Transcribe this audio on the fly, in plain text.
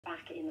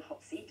the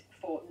hot seat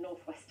for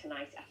Northwest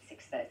tonight at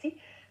 6:30.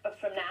 But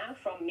from now,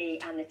 from me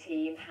and the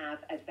team, have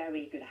a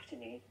very good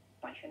afternoon.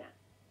 Bye for now.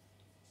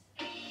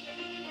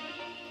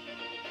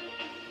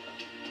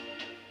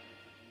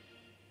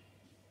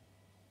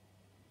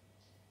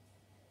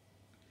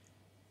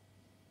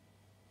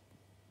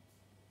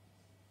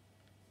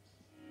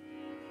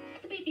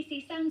 The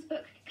BBC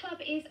Soundsbook Club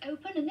is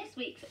open, and this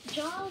week's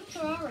Giles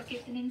Ferrara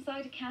gives an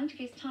inside account of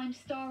his time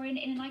starring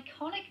in an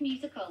iconic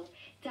musical.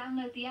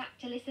 Download the app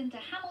to listen to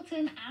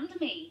Hamilton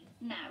and Me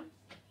now.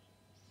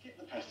 Skip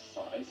the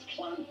pesticides,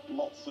 plant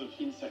lots of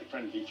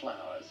insect-friendly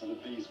flowers and the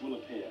bees will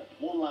appear.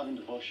 One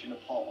lavender bush in a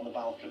pot on a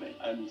balcony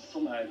and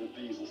somehow the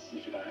bees will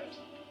sniff it out.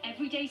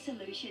 Everyday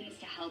solutions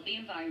to help the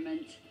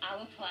environment.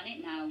 Our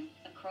Planet Now,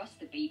 across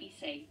the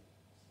BBC.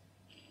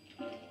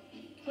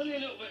 Only a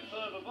little bit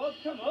further, Bob,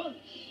 come on.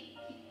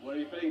 What do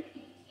you think?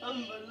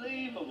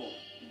 Unbelievable.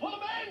 What a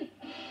man!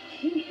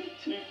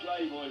 Two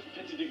playboys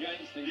pitted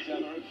against each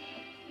other.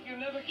 You'll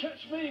never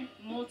catch me.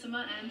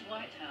 Mortimer and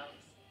Whitehouse,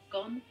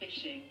 Gone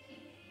Fishing.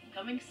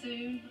 Coming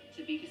soon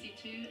to BBC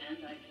Two and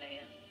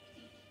iPlayer.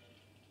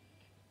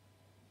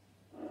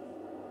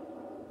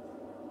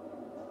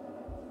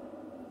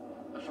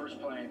 The first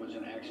plane was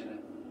an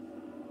accident.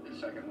 The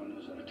second one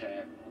was an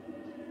attack.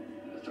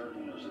 And the third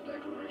one was a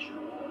declaration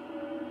of war.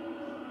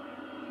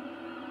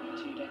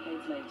 2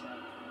 decades later,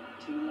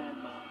 2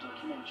 landmark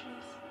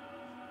documentaries.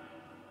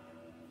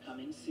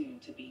 Coming soon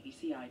to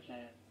BBC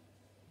iPlayer.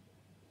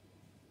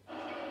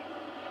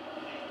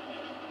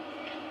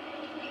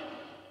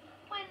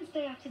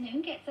 Wednesday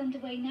afternoon gets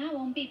underway now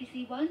on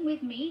BBC One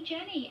with me,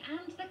 Jenny,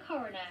 and the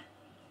Coroner.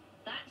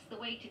 That's the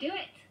way to do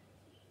it.